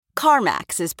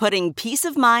CarMax is putting peace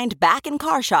of mind back in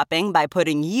car shopping by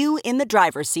putting you in the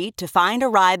driver's seat to find a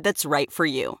ride that's right for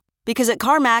you. Because at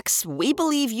CarMax, we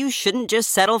believe you shouldn't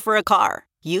just settle for a car.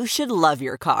 You should love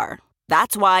your car.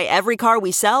 That's why every car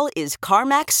we sell is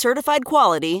CarMax certified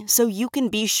quality, so you can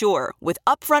be sure with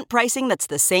upfront pricing that's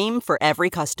the same for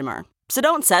every customer. So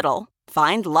don't settle.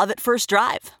 Find love at first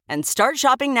drive and start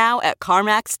shopping now at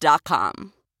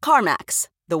CarMax.com. CarMax,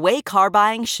 the way car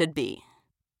buying should be.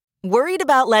 Worried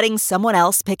about letting someone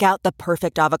else pick out the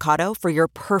perfect avocado for your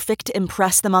perfect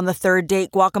impress them on the third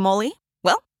date guacamole?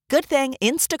 Well, good thing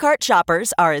Instacart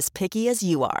shoppers are as picky as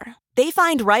you are. They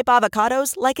find ripe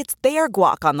avocados like it's their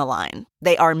guac on the line.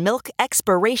 They are milk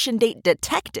expiration date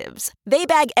detectives. They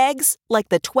bag eggs like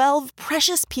the 12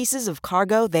 precious pieces of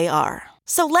cargo they are.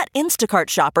 So let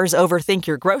Instacart shoppers overthink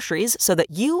your groceries so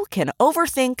that you can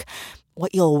overthink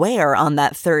what you'll wear on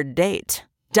that third date.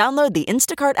 Download the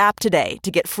Instacart app today to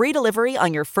get free delivery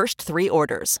on your first 3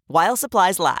 orders, while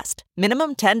supplies last.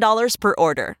 Minimum $10 per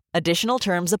order. Additional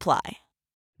terms apply.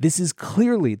 This is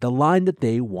clearly the line that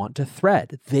they want to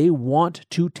thread. They want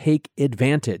to take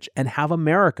advantage and have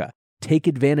America take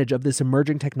advantage of this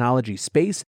emerging technology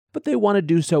space, but they want to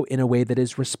do so in a way that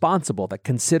is responsible, that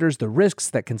considers the risks,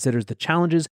 that considers the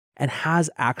challenges, and has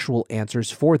actual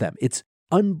answers for them. It's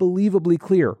unbelievably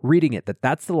clear reading it that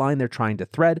that's the line they're trying to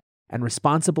thread. And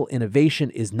responsible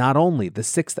innovation is not only the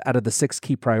 6th out of the 6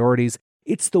 key priorities,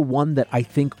 it's the one that I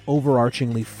think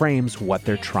overarchingly frames what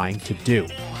they're trying to do.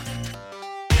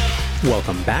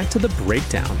 Welcome back to The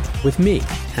Breakdown with me,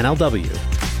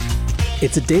 NLW.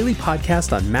 It's a daily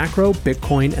podcast on macro,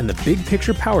 Bitcoin, and the big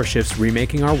picture power shifts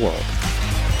remaking our world.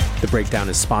 The Breakdown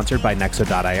is sponsored by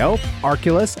Nexo.io,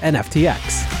 Arculus, and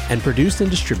FTX, and produced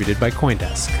and distributed by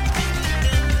CoinDesk.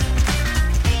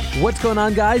 What's going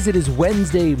on, guys? It is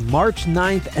Wednesday, March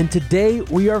 9th, and today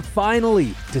we are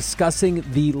finally discussing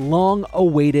the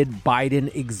long-awaited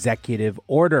Biden executive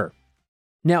order.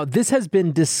 Now, this has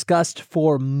been discussed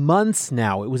for months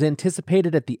now. It was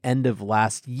anticipated at the end of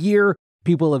last year.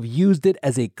 People have used it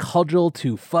as a cudgel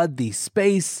to FUD the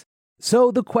space.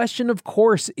 So the question, of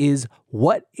course, is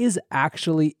what is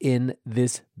actually in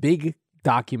this big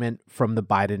document from the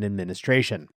Biden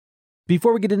administration?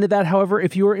 Before we get into that, however,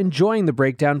 if you are enjoying The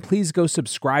Breakdown, please go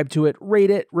subscribe to it,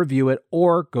 rate it, review it,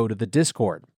 or go to the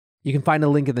Discord. You can find a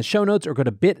link in the show notes or go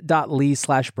to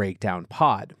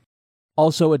bit.ly/breakdownpod.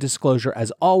 Also, a disclosure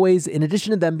as always, in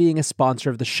addition to them being a sponsor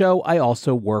of the show, I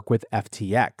also work with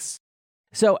FTX.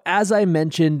 So as I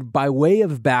mentioned, by way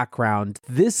of background,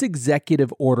 this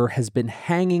executive order has been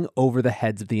hanging over the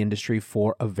heads of the industry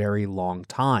for a very long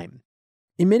time.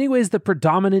 In many ways, the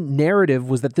predominant narrative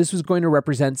was that this was going to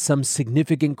represent some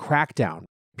significant crackdown.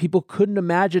 People couldn't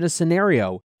imagine a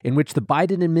scenario in which the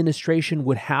Biden administration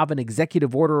would have an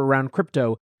executive order around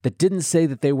crypto that didn't say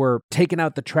that they were taking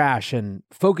out the trash and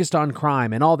focused on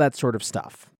crime and all that sort of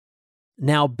stuff.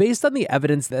 Now, based on the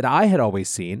evidence that I had always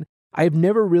seen, I have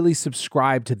never really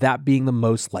subscribed to that being the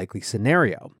most likely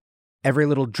scenario. Every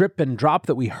little drip and drop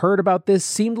that we heard about this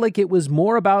seemed like it was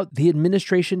more about the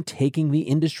administration taking the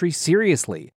industry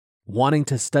seriously, wanting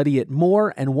to study it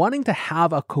more and wanting to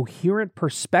have a coherent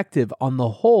perspective on the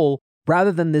whole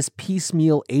rather than this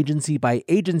piecemeal agency by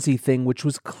agency thing, which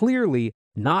was clearly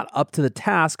not up to the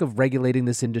task of regulating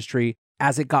this industry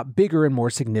as it got bigger and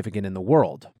more significant in the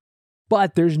world.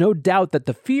 But there's no doubt that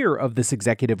the fear of this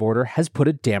executive order has put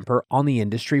a damper on the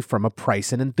industry from a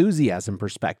price and enthusiasm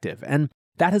perspective, and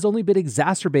that has only been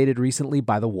exacerbated recently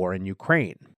by the war in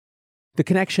Ukraine. The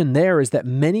connection there is that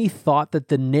many thought that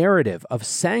the narrative of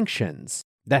sanctions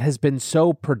that has been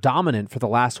so predominant for the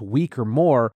last week or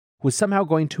more was somehow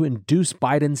going to induce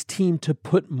Biden's team to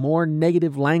put more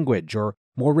negative language or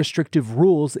more restrictive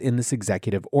rules in this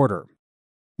executive order.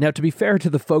 Now, to be fair to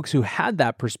the folks who had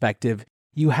that perspective,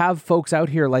 you have folks out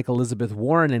here like Elizabeth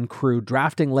Warren and crew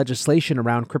drafting legislation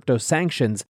around crypto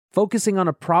sanctions, focusing on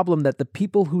a problem that the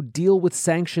people who deal with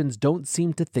sanctions don't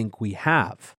seem to think we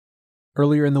have.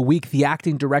 Earlier in the week, the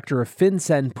acting director of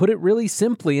FinCEN put it really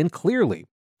simply and clearly,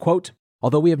 quote,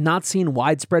 "Although we have not seen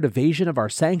widespread evasion of our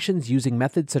sanctions using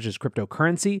methods such as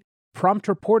cryptocurrency, prompt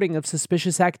reporting of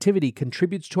suspicious activity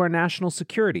contributes to our national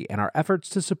security and our efforts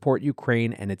to support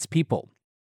Ukraine and its people."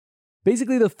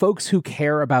 Basically, the folks who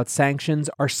care about sanctions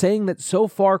are saying that so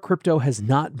far crypto has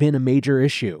not been a major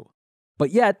issue.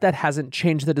 But yet, that hasn't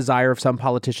changed the desire of some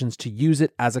politicians to use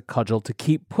it as a cudgel to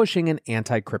keep pushing an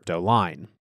anti-crypto line.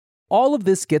 All of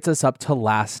this gets us up to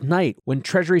last night when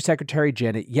Treasury Secretary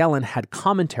Janet Yellen had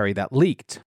commentary that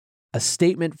leaked. A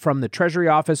statement from the Treasury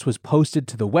office was posted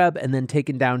to the web and then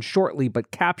taken down shortly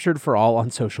but captured for all on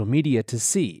social media to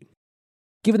see.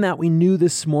 Given that we knew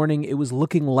this morning it was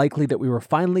looking likely that we were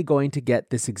finally going to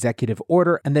get this executive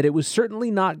order and that it was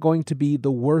certainly not going to be the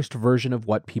worst version of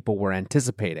what people were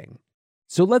anticipating.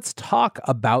 So let's talk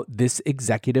about this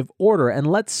executive order, and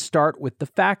let's start with the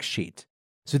fact sheet.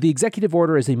 So the executive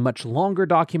order is a much longer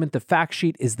document. The fact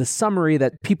sheet is the summary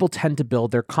that people tend to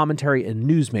build their commentary and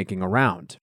newsmaking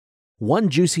around. One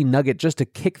juicy nugget just to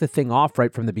kick the thing off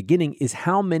right from the beginning is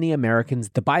how many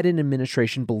Americans the Biden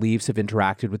administration believes have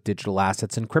interacted with digital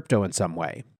assets and crypto in some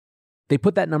way. They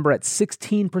put that number at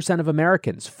 16% of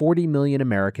Americans, 40 million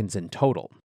Americans in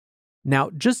total.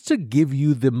 Now, just to give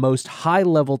you the most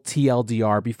high-level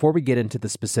TLDR before we get into the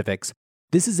specifics,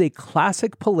 this is a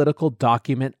classic political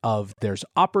document of there's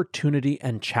opportunity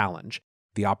and challenge.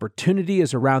 The opportunity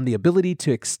is around the ability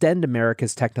to extend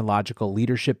America's technological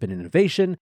leadership and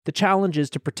innovation. The challenge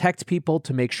is to protect people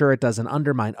to make sure it doesn't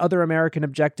undermine other American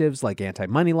objectives like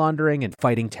anti-money laundering and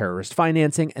fighting terrorist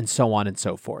financing and so on and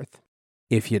so forth.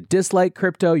 If you dislike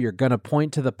crypto, you're going to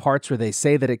point to the parts where they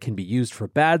say that it can be used for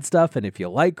bad stuff, and if you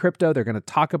like crypto, they're going to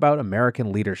talk about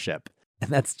American leadership.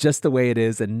 And that's just the way it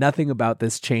is, and nothing about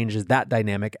this changes that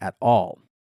dynamic at all.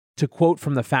 To quote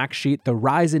from the fact sheet, the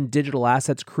rise in digital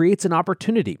assets creates an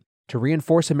opportunity to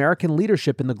reinforce American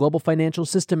leadership in the global financial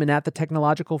system and at the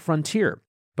technological frontier,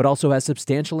 but also has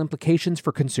substantial implications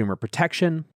for consumer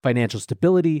protection, financial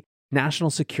stability, national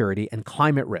security, and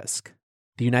climate risk.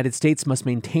 The United States must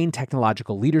maintain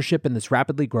technological leadership in this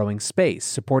rapidly growing space,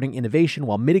 supporting innovation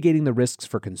while mitigating the risks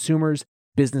for consumers,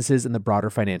 businesses, and the broader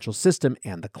financial system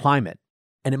and the climate.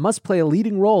 And it must play a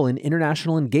leading role in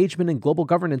international engagement and global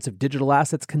governance of digital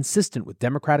assets consistent with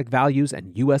democratic values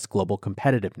and U.S. global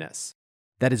competitiveness.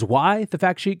 That is why, the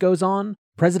fact sheet goes on,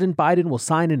 President Biden will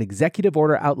sign an executive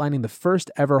order outlining the first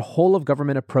ever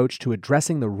whole-of-government approach to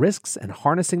addressing the risks and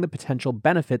harnessing the potential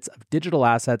benefits of digital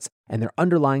assets and their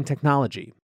underlying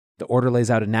technology. The order lays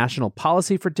out a national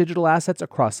policy for digital assets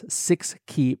across 6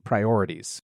 key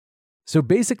priorities. So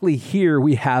basically here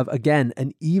we have, again,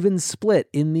 an even split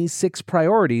in these 6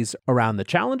 priorities around the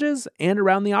challenges and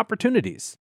around the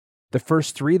opportunities. The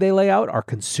first 3 they lay out are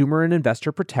consumer and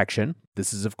investor protection.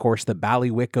 This is, of course, the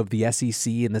ballywick of the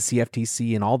SEC and the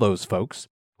CFTC and all those folks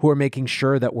who are making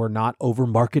sure that we're not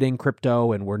over-marketing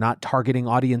crypto and we're not targeting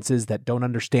audiences that don't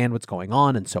understand what's going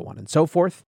on and so on and so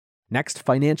forth. Next,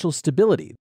 financial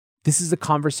stability. This is a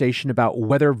conversation about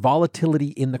whether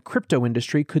volatility in the crypto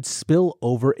industry could spill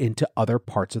over into other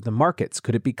parts of the markets.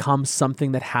 Could it become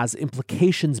something that has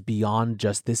implications beyond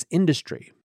just this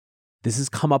industry? This has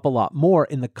come up a lot more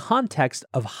in the context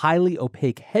of highly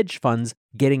opaque hedge funds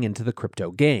getting into the crypto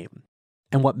game.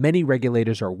 And what many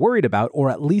regulators are worried about,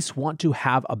 or at least want to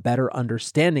have a better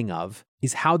understanding of,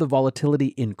 is how the volatility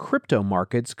in crypto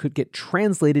markets could get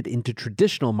translated into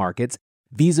traditional markets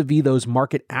vis-a-vis those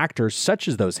market actors such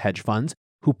as those hedge funds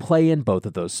who play in both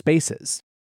of those spaces.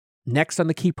 Next on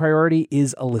the key priority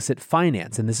is illicit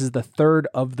finance, and this is the third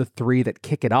of the 3 that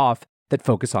kick it off that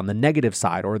focus on the negative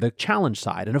side or the challenge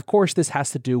side. And of course, this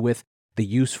has to do with the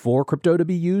use for crypto to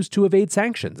be used to evade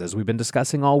sanctions, as we've been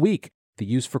discussing all week. The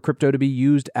use for crypto to be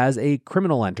used as a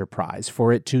criminal enterprise,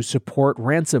 for it to support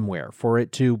ransomware, for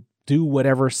it to do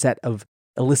whatever set of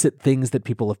illicit things that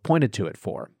people have pointed to it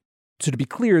for. So to be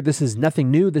clear, this is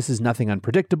nothing new. This is nothing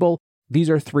unpredictable. These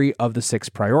are 3 of the 6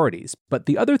 priorities, but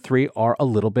the other 3 are a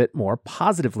little bit more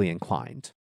positively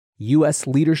inclined. U.S.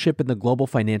 leadership in the global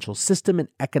financial system and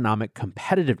economic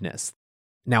competitiveness.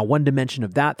 Now, one dimension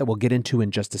of that we'll get into in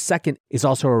just a second is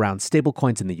also around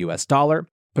stablecoins in the U.S. dollar.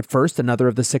 But first, another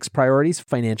of the 6 priorities,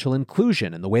 financial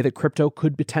inclusion, and the way that crypto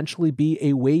could potentially be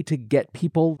a way to get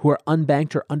people who are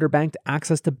unbanked or underbanked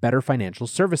access to better financial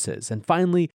services. And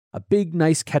finally, a big,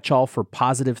 nice catch-all for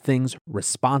positive things,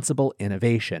 responsible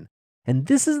innovation. And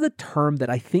this is the term that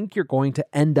I think you're going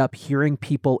to end up hearing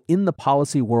people in the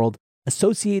policy world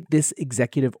associate this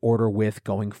executive order with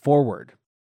going forward.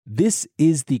 This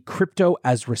is the Crypto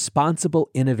as Responsible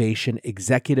Innovation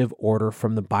Executive Order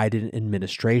from the Biden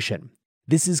administration.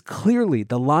 This is clearly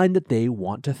the line that they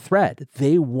want to thread.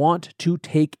 They want to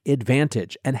take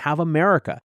advantage and have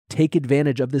America take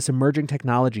advantage of this emerging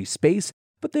technology space,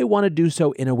 but they want to do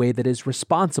so in a way that is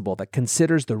responsible, that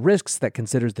considers the risks, that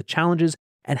considers the challenges,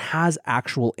 and has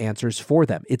actual answers for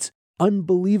them. It's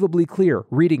unbelievably clear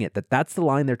reading it that that's the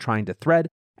line they're trying to thread,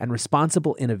 and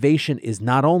responsible innovation is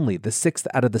not only the 6th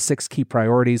out of the 6 key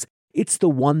priorities, it's the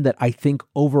one that I think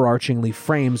overarchingly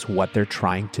frames what they're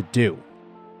trying to do.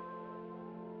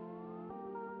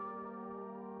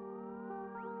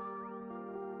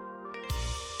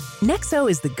 Nexo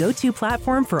is the go-to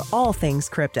platform for all things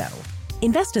crypto.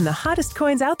 Invest in the hottest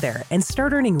coins out there and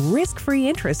start earning risk-free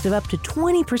interest of up to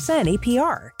 20%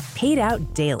 APR, paid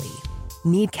out daily.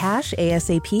 Need cash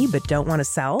ASAP but don't want to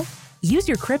sell? Use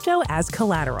your crypto as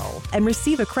collateral and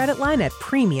receive a credit line at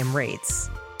premium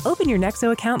rates. Open your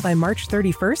Nexo account by March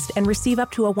 31st and receive up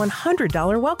to a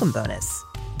 $100 welcome bonus.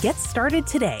 Get started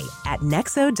today at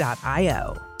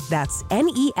nexo.io. That's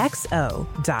nexo.io.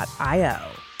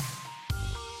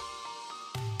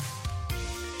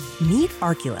 Meet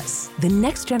Arculus, the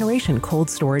next generation cold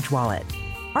storage wallet.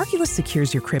 Arculus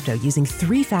secures your crypto using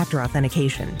 3-factor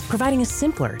authentication, providing a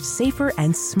simpler, safer,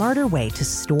 and smarter way to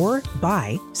store,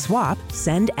 buy, swap,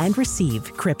 send, and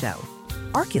receive crypto.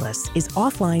 Arculus is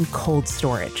offline cold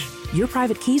storage. Your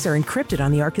private keys are encrypted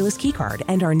on the Arculus keycard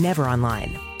and are never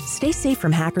online. Stay safe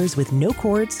from hackers with no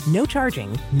cords, no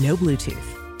charging, no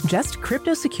Bluetooth. Just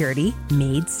crypto security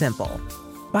made simple.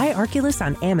 Buy Arculus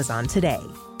on Amazon today.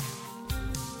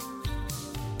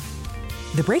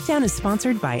 The Breakdown is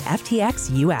sponsored by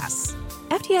FTX US.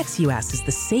 FTX US is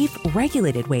the safe,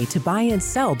 regulated way to buy and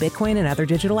sell Bitcoin and other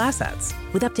digital assets,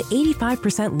 with up to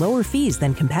 85% lower fees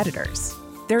than competitors.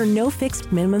 There are no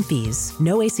fixed minimum fees,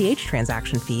 no ACH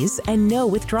transaction fees, and no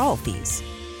withdrawal fees.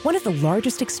 One of the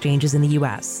largest exchanges in the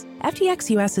US,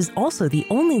 FTX US is also the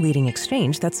only leading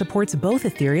exchange that supports both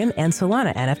Ethereum and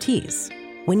Solana NFTs.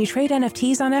 When you trade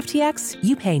NFTs on FTX,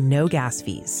 you pay no gas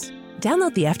fees.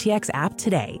 Download the FTX app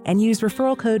today and use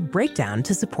referral code BREAKDOWN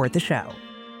to support the show.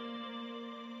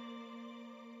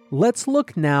 Let's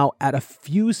look now at a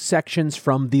few sections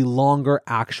from the longer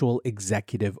actual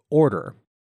executive order.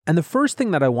 And the first thing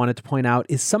that I wanted to point out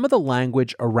is some of the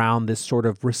language around this sort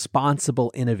of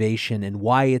responsible innovation and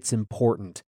why it's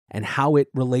important and how it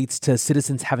relates to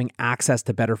citizens having access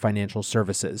to better financial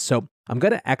services. So I'm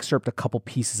going to excerpt a couple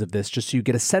pieces of this just so you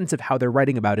get a sense of how they're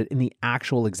writing about it in the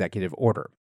actual executive order.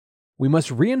 We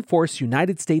must reinforce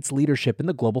United States leadership in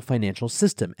the global financial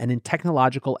system and in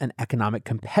technological and economic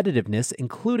competitiveness,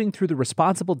 including through the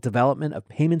responsible development of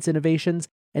payments innovations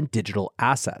and digital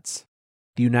assets.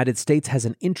 The United States has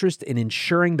an interest in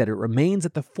ensuring that it remains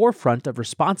at the forefront of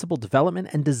responsible development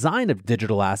and design of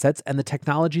digital assets and the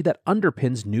technology that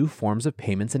underpins new forms of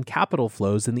payments and capital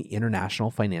flows in the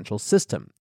international financial system,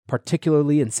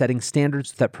 particularly in setting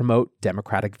standards that promote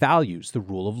democratic values, the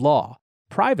rule of law,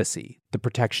 privacy, the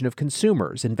protection of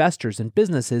consumers, investors, and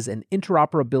businesses, and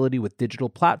interoperability with digital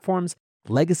platforms,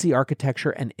 legacy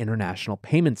architecture, and international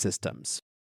payment systems.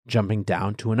 Jumping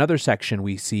down to another section,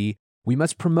 we see, we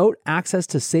must promote access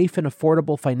to safe and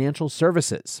affordable financial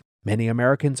services. Many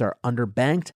Americans are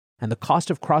underbanked, and the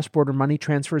cost of cross-border money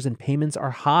transfers and payments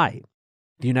are high.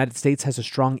 The United States has a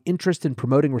strong interest in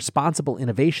promoting responsible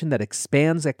innovation that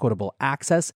expands equitable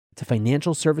access to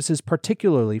financial services,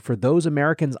 particularly for those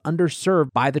Americans underserved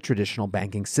by the traditional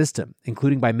banking system,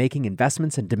 including by making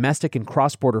investments in domestic and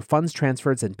cross-border funds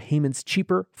transfers and payments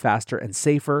cheaper, faster, and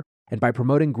safer, and by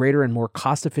promoting greater and more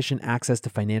cost-efficient access to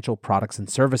financial products and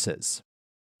services.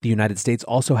 The United States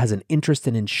also has an interest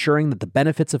in ensuring that the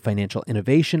benefits of financial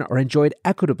innovation are enjoyed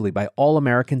equitably by all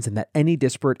Americans and that any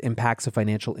disparate impacts of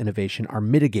financial innovation are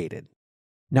mitigated.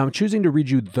 Now, I'm choosing to read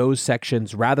you those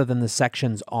sections rather than the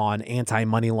sections on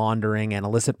anti-money laundering and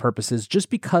illicit purposes, just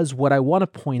because what I want to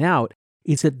point out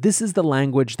is that this is the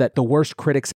language that the worst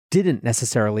critics didn't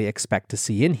necessarily expect to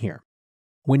see in here.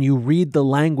 When you read the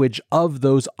language of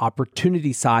those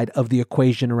opportunity side of the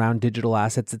equation around digital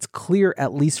assets, it's clear,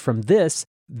 at least from this,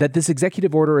 that this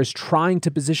executive order is trying to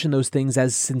position those things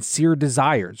as sincere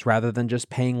desires rather than just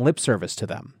paying lip service to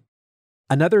them.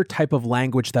 Another type of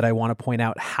language that I want to point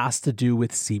out has to do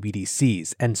with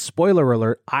CBDCs. And spoiler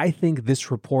alert, I think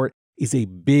this report is a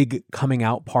big coming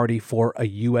out party for a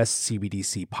US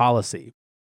CBDC policy.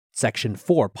 Section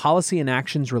 4, Policy and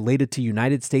Actions Related to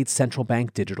United States Central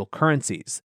Bank Digital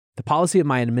Currencies. The policy of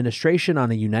my administration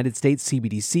on a United States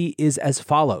CBDC is as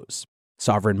follows.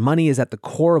 Sovereign money is at the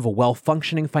core of a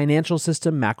well-functioning financial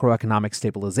system, macroeconomic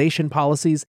stabilization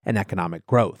policies, and economic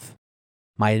growth.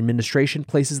 My administration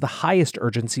places the highest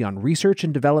urgency on research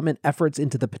and development efforts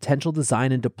into the potential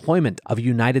design and deployment of a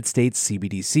United States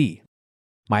CBDC.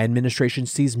 My administration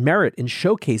sees merit in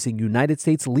showcasing United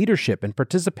States leadership and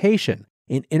participation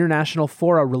in international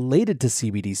fora related to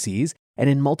CBDCs and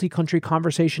in multi-country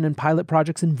conversation and pilot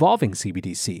projects involving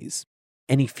CBDCs.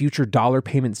 Any future dollar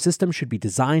payment system should be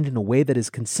designed in a way that is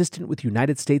consistent with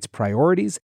United States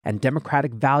priorities and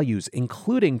democratic values,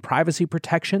 including privacy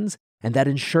protections, and that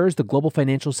ensures the global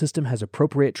financial system has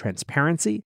appropriate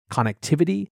transparency,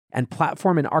 connectivity, and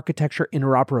platform and architecture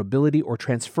interoperability or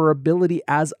transferability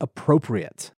as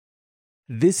appropriate.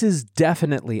 This is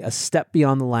definitely a step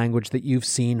beyond the language that you've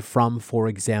seen from, for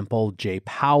example, Jay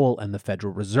Powell and the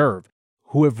Federal Reserve,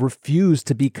 who have refused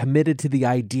to be committed to the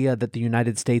idea that the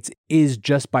United States is,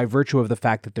 just by virtue of the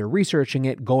fact that they're researching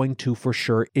it, going to for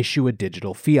sure issue a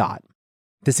digital fiat.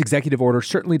 This executive order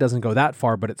certainly doesn't go that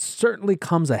far, but it certainly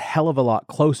comes a hell of a lot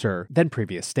closer than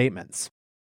previous statements.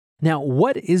 Now,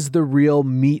 what is the real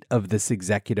meat of this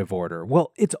executive order?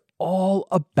 Well, it's all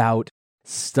about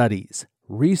studies,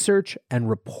 research, and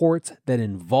reports that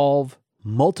involve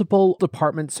multiple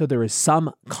departments so there is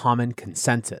some common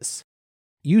consensus.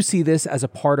 You see this as a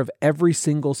part of every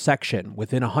single section.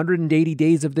 Within 180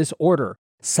 days of this order,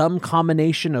 some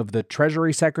combination of the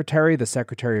Treasury Secretary, the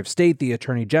Secretary of State, the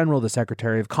Attorney General, the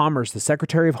Secretary of Commerce, the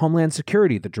Secretary of Homeland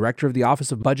Security, the Director of the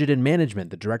Office of Budget and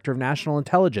Management, the Director of National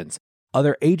Intelligence,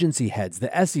 other agency heads,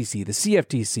 the SEC, the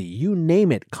CFTC, you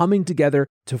name it, coming together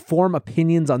to form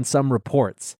opinions on some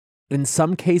reports. In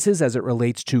some cases, as it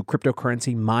relates to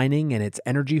cryptocurrency mining and its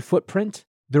energy footprint,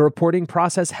 the reporting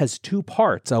process has two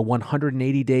parts, a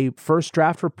 180-day first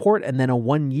draft report and then a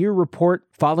one-year report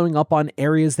following up on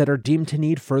areas that are deemed to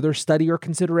need further study or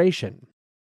consideration.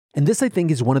 And this, I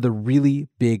think, is one of the really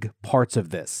big parts of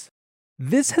this.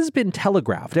 This has been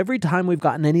telegraphed. Every time we've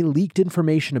gotten any leaked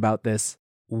information about this,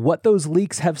 what those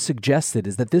leaks have suggested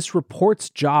is that this report's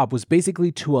job was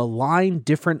basically to align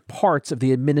different parts of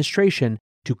the administration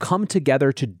to come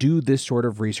together to do this sort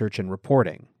of research and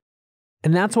reporting.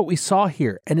 And that's what we saw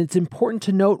here. And it's important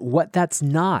to note what that's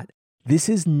not. This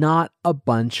is not a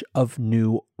bunch of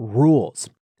new rules.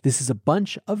 This is a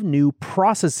bunch of new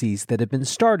processes that have been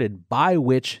started by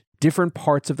which different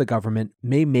parts of the government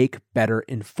may make better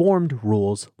informed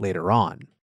rules later on.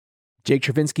 Jake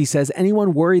Chervinsky says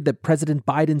anyone worried that President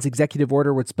Biden's executive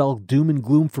order would spell doom and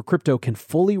gloom for crypto can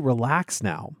fully relax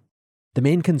now. The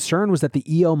main concern was that the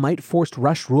EO might force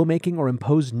rushed rulemaking or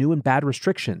impose new and bad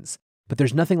restrictions, but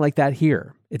there's nothing like that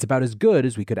here. It's about as good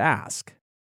as we could ask.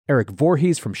 Eric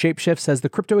Voorhees from Shapeshift says the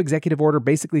crypto executive order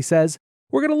basically says,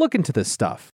 we're going to look into this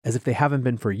stuff, as if they haven't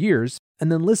been for years, and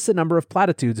then lists a number of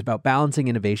platitudes about balancing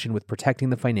innovation with protecting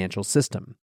the financial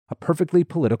system. A perfectly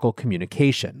political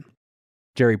communication.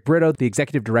 Jerry Brito, the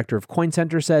executive director of Coin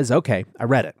Center, says, okay, I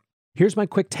read it. Here's my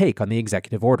quick take on the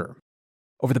executive order.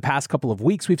 Over the past couple of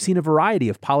weeks, we've seen a variety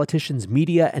of politicians,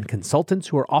 media, and consultants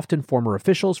who are often former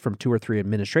officials from 2 or 3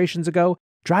 administrations ago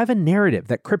drive a narrative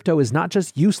that crypto is not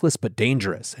just useless but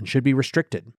dangerous and should be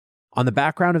restricted. On the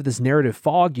background of this narrative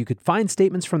fog, you could find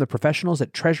statements from the professionals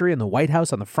at Treasury and the White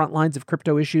House on the front lines of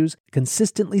crypto issues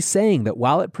consistently saying that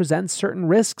while it presents certain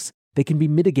risks, they can be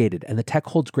mitigated and the tech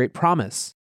holds great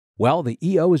promise. Well, the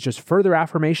EO is just further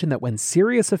affirmation that when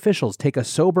serious officials take a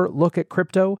sober look at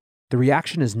crypto, the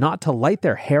reaction is not to light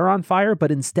their hair on fire,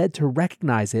 but instead to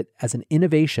recognize it as an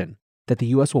innovation that the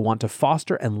US will want to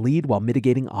foster and lead while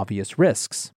mitigating obvious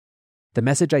risks. The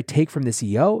message I take from this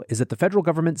EO is that the federal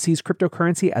government sees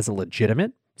cryptocurrency as a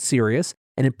legitimate, serious,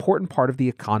 and important part of the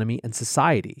economy and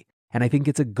society, and I think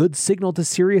it's a good signal to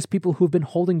serious people who have been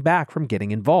holding back from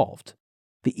getting involved.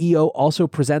 The EO also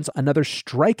presents another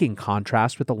striking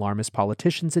contrast with alarmist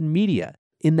politicians and media,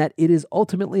 in that it is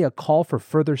ultimately a call for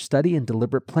further study and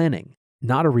deliberate planning,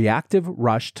 not a reactive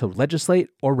rush to legislate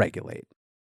or regulate.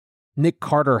 Nick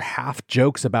Carter half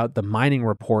jokes about the mining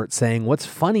report, saying, what's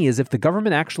funny is if the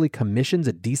government actually commissions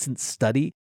a decent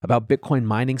study about Bitcoin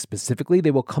mining specifically,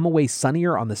 they will come away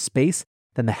sunnier on the space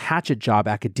than the hatchet job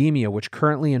academia, which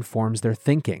currently informs their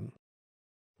thinking.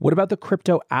 What about the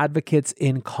crypto advocates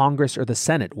in Congress or the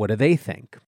Senate? What do they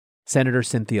think? Senator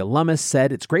Cynthia Lummis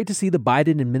said, it's great to see the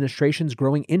Biden administration's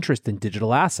growing interest in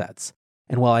digital assets.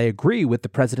 And while I agree with the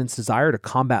president's desire to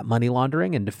combat money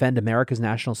laundering and defend America's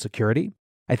national security,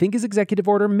 I think his executive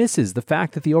order misses the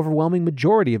fact that the overwhelming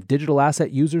majority of digital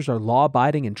asset users are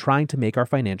law-abiding and trying to make our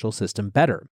financial system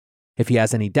better. If he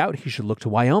has any doubt, he should look to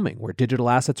Wyoming, where digital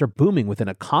assets are booming within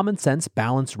a common-sense,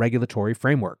 balanced regulatory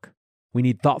framework. We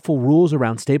need thoughtful rules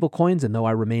around stablecoins, and though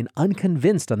I remain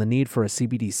unconvinced on the need for a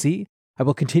CBDC, I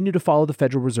will continue to follow the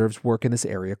Federal Reserve's work in this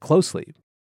area closely.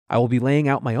 I will be laying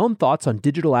out my own thoughts on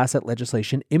digital asset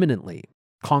legislation imminently.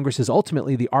 Congress is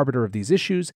ultimately the arbiter of these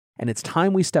issues, and it's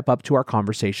time we step up to our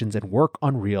conversations and work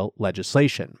on real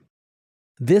legislation.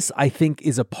 This, I think,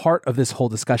 is a part of this whole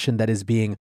discussion that is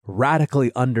being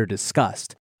radically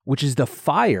under-discussed, which is the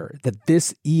fire that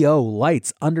this EO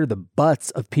lights under the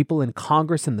butts of people in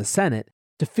Congress and the Senate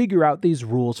to figure out these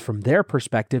rules from their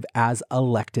perspective as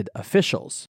elected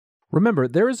officials. Remember,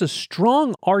 there is a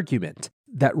strong argument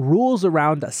that rules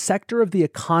around a sector of the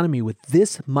economy with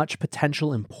this much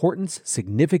potential importance,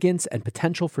 significance, and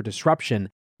potential for disruption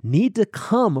need to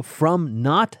come from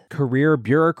not career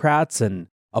bureaucrats and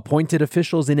appointed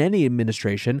officials in any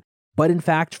administration, but in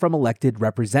fact from elected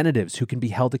representatives who can be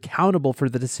held accountable for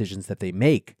the decisions that they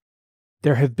make.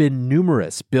 There have been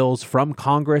numerous bills from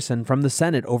Congress and from the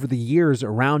Senate over the years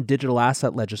around digital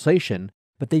asset legislation,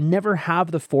 but they never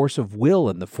have the force of will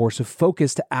and the force of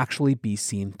focus to actually be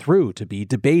seen through, to be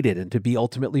debated, and to be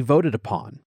ultimately voted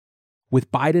upon.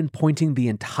 With Biden pointing the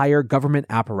entire government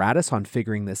apparatus on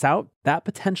figuring this out, that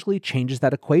potentially changes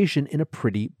that equation in a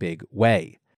pretty big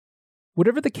way.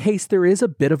 Whatever the case, there is a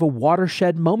bit of a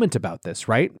watershed moment about this,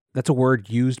 right? That's a word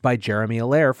used by Jeremy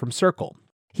Allaire from Circle.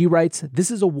 He writes,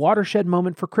 "This is a watershed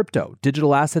moment for crypto,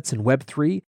 digital assets, and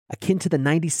Web3, akin to the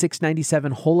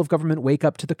 96-97 whole-of-government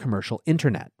wake-up to the commercial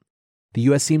internet. The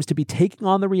U.S. seems to be taking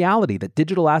on the reality that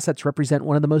digital assets represent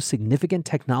one of the most significant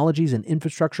technologies and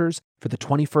infrastructures for the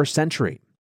 21st century.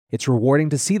 It's rewarding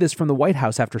to see this from the White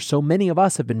House after so many of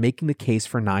us have been making the case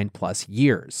for 9+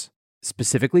 years.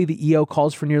 Specifically, the EO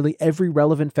calls for nearly every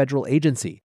relevant federal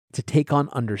agency to take on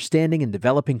understanding and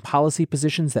developing policy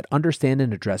positions that understand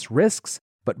and address risks,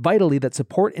 but vitally that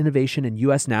support innovation and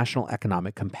U.S. national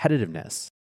economic competitiveness.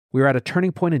 We are at a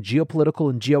turning point in geopolitical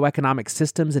and geoeconomic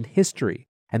systems and history,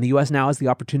 and the U.S. now has the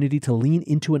opportunity to lean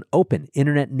into an open,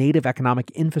 internet-native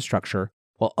economic infrastructure,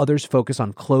 while others focus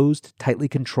on closed, tightly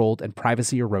controlled, and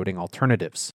privacy-eroding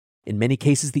alternatives. In many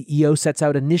cases, the EO sets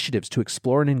out initiatives to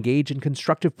explore and engage in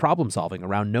constructive problem-solving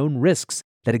around known risks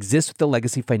that exist with the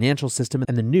legacy financial system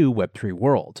and the new Web3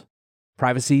 world.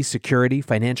 Privacy, security,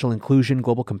 financial inclusion,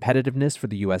 global competitiveness for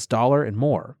the US dollar, and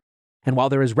more. And while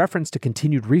there is reference to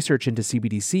continued research into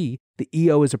CBDC, the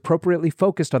EO is appropriately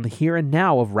focused on the here and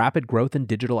now of rapid growth in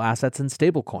digital assets and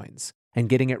stablecoins, and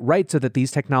getting it right so that these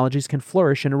technologies can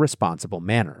flourish in a responsible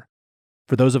manner.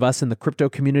 For those of us in the crypto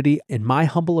community, in my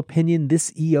humble opinion,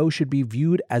 this EO should be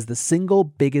viewed as the single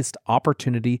biggest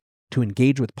opportunity to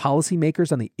engage with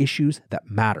policymakers on the issues that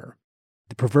matter.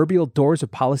 The proverbial doors of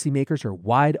policymakers are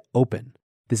wide open.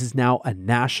 This is now a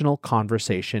national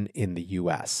conversation in the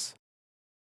US.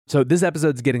 So this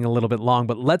episode's getting a little bit long,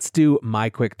 but let's do my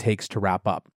quick takes to wrap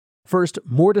up. First,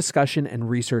 more discussion and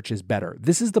research is better.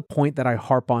 This is the point that I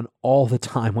harp on all the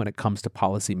time when it comes to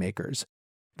policymakers.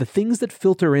 The things that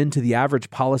filter into the average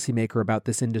policymaker about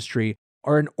this industry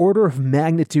are an order of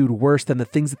magnitude worse than the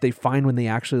things that they find when they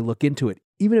actually look into it,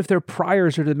 even if their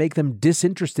priors are to make them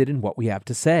disinterested in what we have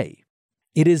to say.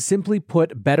 It is, simply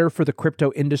put, better for the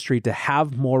crypto industry to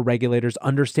have more regulators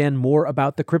understand more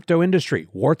about the crypto industry,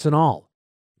 warts and all.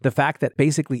 The fact that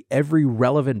basically every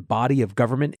relevant body of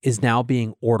government is now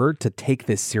being ordered to take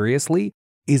this seriously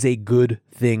is a good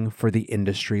thing for the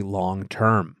industry long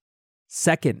term.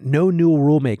 Second, no new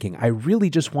rulemaking. I really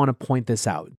just want to point this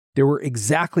out. There were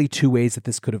exactly two ways that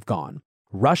this could have gone: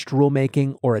 rushed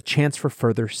rulemaking or a chance for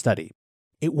further study.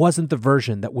 It wasn't the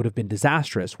version that would have been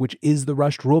disastrous, which is the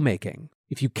rushed rulemaking,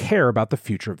 if you care about the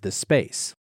future of this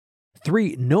space.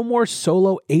 3, no more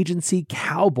solo agency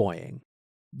cowboying.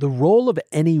 The role of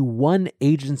any one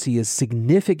agency is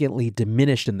significantly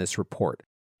diminished in this report.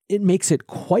 It makes it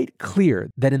quite clear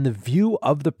that in the view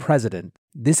of the president,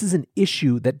 this is an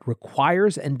issue that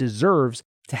requires and deserves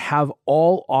to have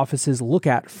all offices look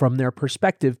at from their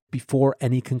perspective before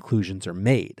any conclusions are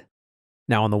made.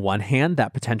 Now, on the one hand,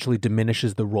 that potentially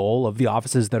diminishes the role of the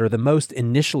offices that are the most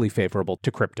initially favorable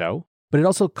to crypto, but it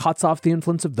also cuts off the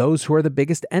influence of those who are the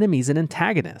biggest enemies and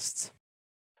antagonists.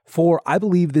 4, I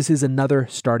believe this is another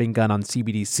starting gun on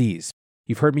CBDCs.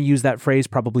 You've heard me use that phrase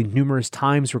probably numerous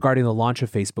times regarding the launch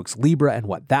of Facebook's Libra and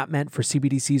what that meant for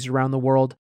CBDCs around the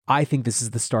world. I think this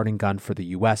is the starting gun for the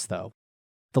US, though.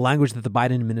 The language that the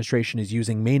Biden administration is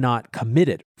using may not commit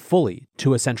it fully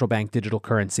to a central bank digital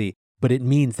currency, but it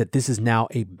means that this is now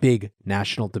a big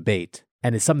national debate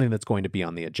and is something that's going to be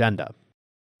on the agenda.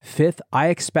 5th, I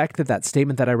expect that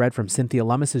statement that I read from Cynthia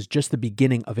Lummis is just the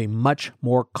beginning of a much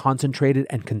more concentrated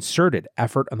and concerted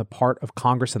effort on the part of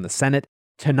Congress and the Senate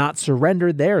to not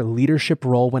surrender their leadership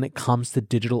role when it comes to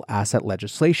digital asset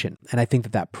legislation. And I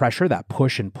think that pressure, that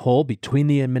push and pull between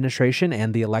the administration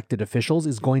and the elected officials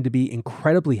is going to be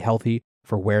incredibly healthy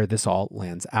for where this all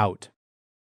lands out.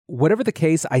 Whatever the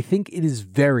case, I think it is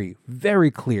very,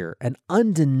 very clear and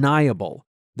undeniable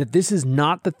that this is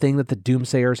not the thing that the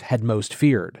doomsayers had most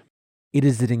feared. It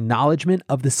is an acknowledgement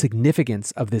of the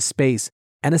significance of this space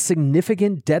and a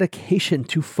significant dedication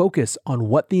to focus on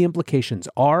what the implications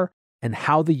are and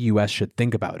how the US should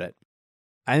think about it.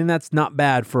 I think that's not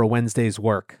bad for a Wednesday's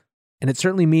work. And it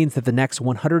certainly means that the next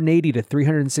 180 to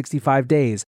 365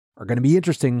 days are going to be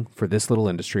interesting for this little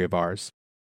industry of ours.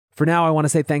 For now, I want to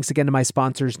say thanks again to my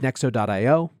sponsors,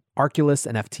 Nexo.io, Arculus,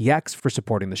 and FTX for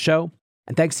supporting the show.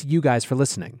 And thanks to you guys for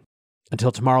listening.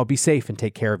 Until tomorrow, be safe and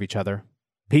take care of each other.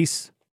 Peace.